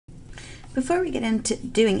Before we get into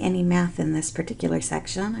doing any math in this particular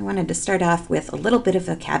section, I wanted to start off with a little bit of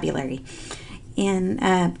vocabulary.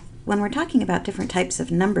 When we're talking about different types of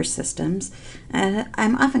number systems,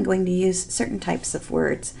 I'm often going to use certain types of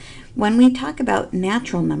words. When we talk about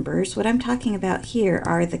natural numbers, what I'm talking about here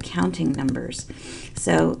are the counting numbers.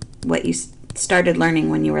 So what you started learning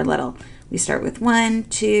when you were little. We start with 1,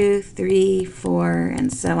 2, 3, 4,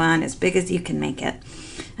 and so on, as big as you can make it.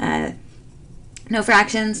 No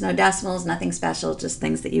fractions, no decimals, nothing special, just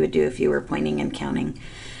things that you would do if you were pointing and counting.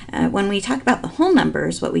 When we talk about the whole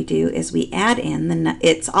numbers, what we do is we add in,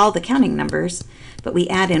 it's all the counting numbers, but we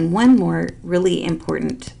add in one more really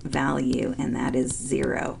important value, and that is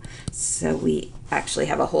 0. So we actually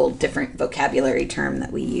have a whole different vocabulary term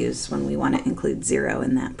that we use when we want to include 0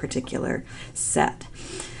 in that particular set.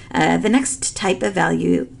 The next type of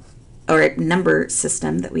value or number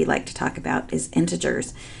system that we like to talk about is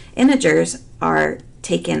integers. Integers are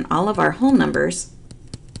taken all of our whole numbers,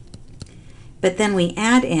 but then we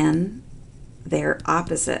add in their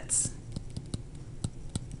opposites.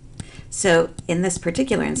 So in this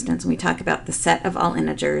particular instance, when we talk about the set of all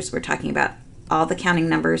integers, we're talking about all the counting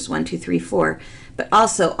numbers, 1, 2, 3, 4, but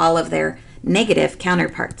also all of their negative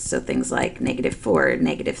counterparts. So things like -4,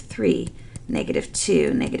 -3,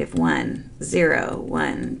 -2, -1, 0,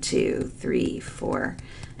 1, 2, 3, 4,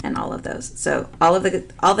 and all of those. So all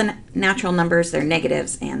the natural numbers, their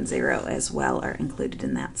negatives and 0 as well, are included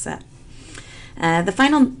in that set. The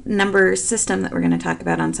final number system that we're going to talk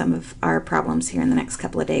about on some of our problems here in the next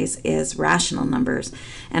couple of days is rational numbers.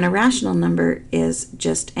 And a rational number is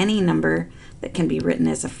just any number that can be written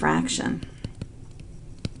as a fraction.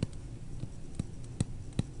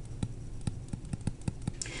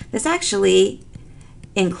 This actually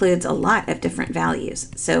includes a lot of different values.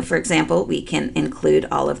 So for example, we can include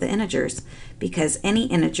all of the integers, because any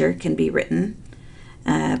integer can be written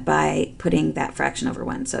by putting that fraction over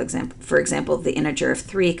 1. So for example, the integer of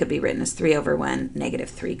 3 could be written as 3 over 1,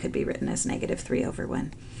 -3 could be written as -3 over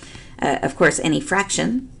 1. Of course, any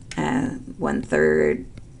fraction, 1/3,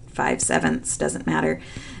 5/7, doesn't matter,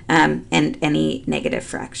 and any negative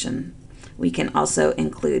fraction. We can also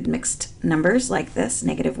include mixed numbers like this,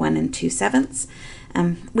 -1 and 2/7.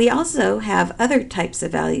 We also have other types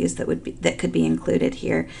of values that could be included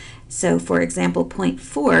here. So for example,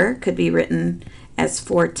 0.4 could be written as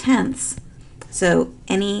 4/10. So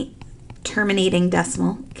any terminating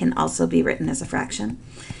decimal can also be written as a fraction.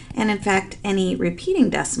 And in fact, any repeating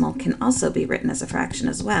decimal can also be written as a fraction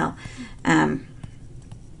as well. Let's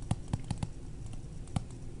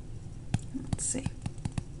see.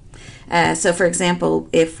 So for example,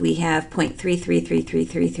 if we have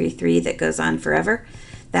 0.333333 that goes on forever,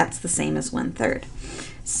 that's the same as 1/3.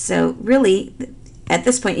 So really, at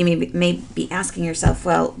this point, you may be asking yourself,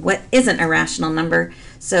 well, what isn't a rational number?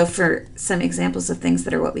 So for some examples of things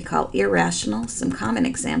that are what we call irrational, some common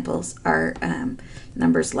examples are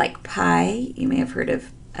numbers like pi. You may have heard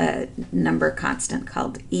of a number constant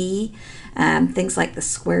called e. Things like the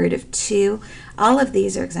square root of 2. All of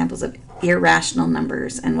these are examples of irrational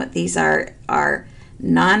numbers, and what these are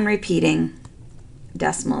non-repeating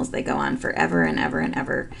decimals. They go on forever and ever and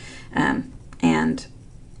ever, and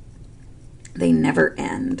they never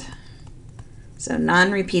end. So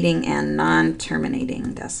non-repeating and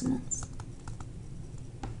non-terminating decimals.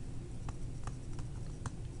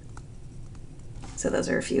 So those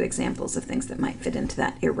are a few examples of things that might fit into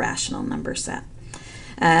that irrational number set.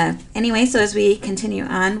 Anyway, so as we continue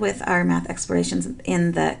on with our math explorations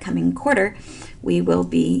in the coming quarter, we will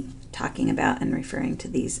be talking about and referring to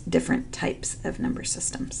these different types of number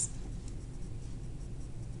systems.